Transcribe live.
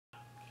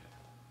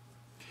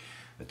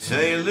I'll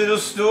tell you a little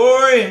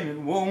story and it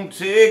won't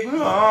take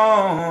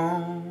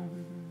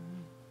long,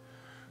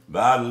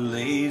 about a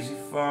lazy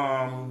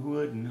farmer who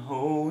wouldn't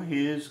hoe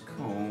his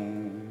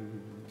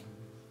corn.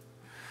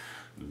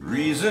 The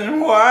reason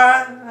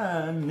why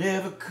I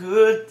never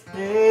could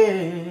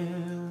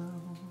tell,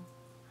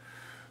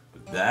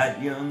 but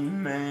that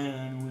young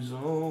man was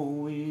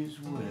always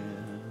well.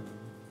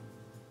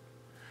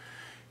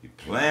 He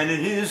planted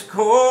his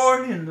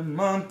corn in the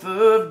month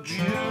of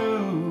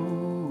June.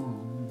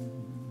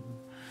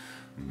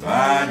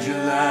 By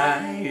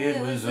July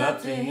it was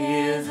up to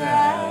his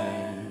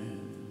eyes.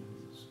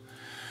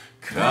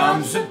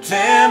 Come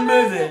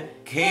September there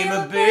came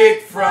a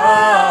big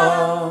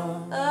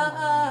frost.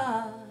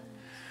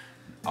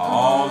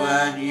 All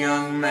that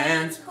young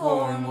man's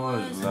corn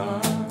was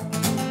lost.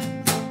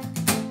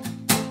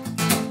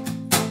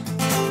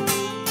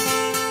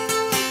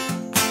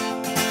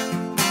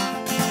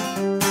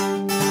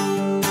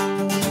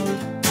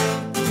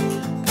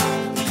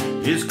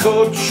 His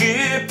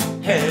courtship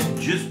had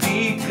just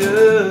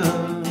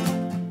begun.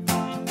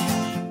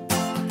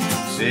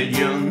 Said,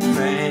 young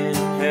man,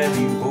 have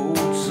you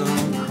hoed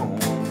some corn?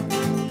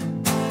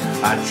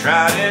 I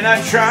tried and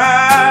I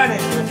tried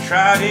and I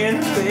tried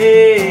in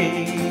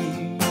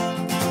vain.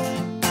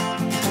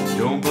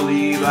 Don't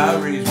believe I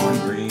raised one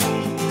grain.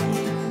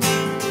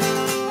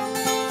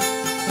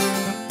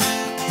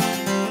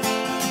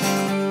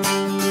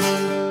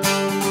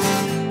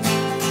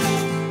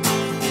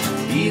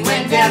 He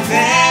went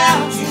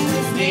down to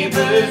his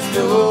neighbor's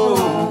door,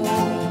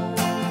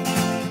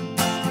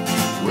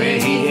 where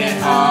he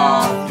had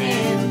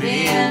often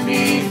been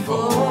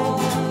before.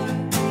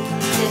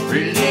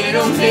 Pretty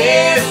little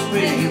miss,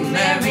 will you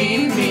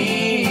marry me?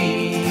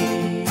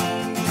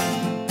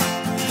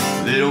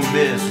 Little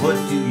miss, what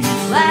do you say?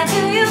 Why do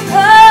you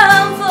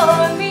come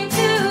for me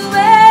to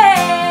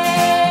wed?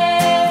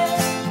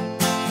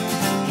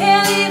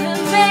 Can't even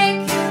make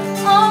your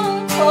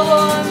own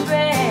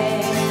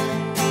cornbread.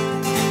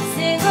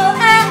 Single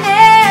I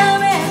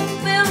am and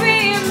will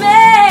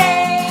remain.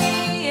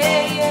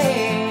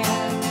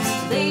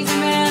 Lazy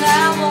man, I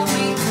won't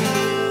be too.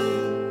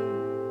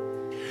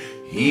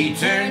 He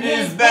turned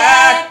his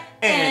back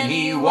and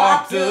he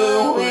walked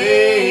away,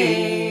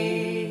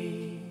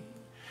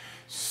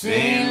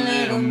 saying,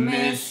 little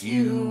miss,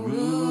 you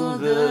rule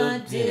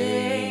the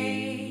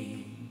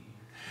day.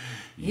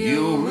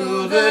 You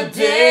rule the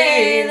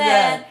day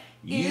that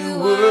you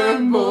were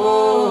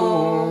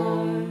born,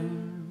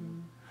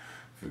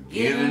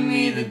 forgiving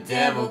me the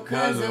devil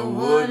 'cause I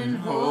wouldn't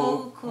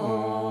hold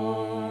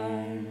corn.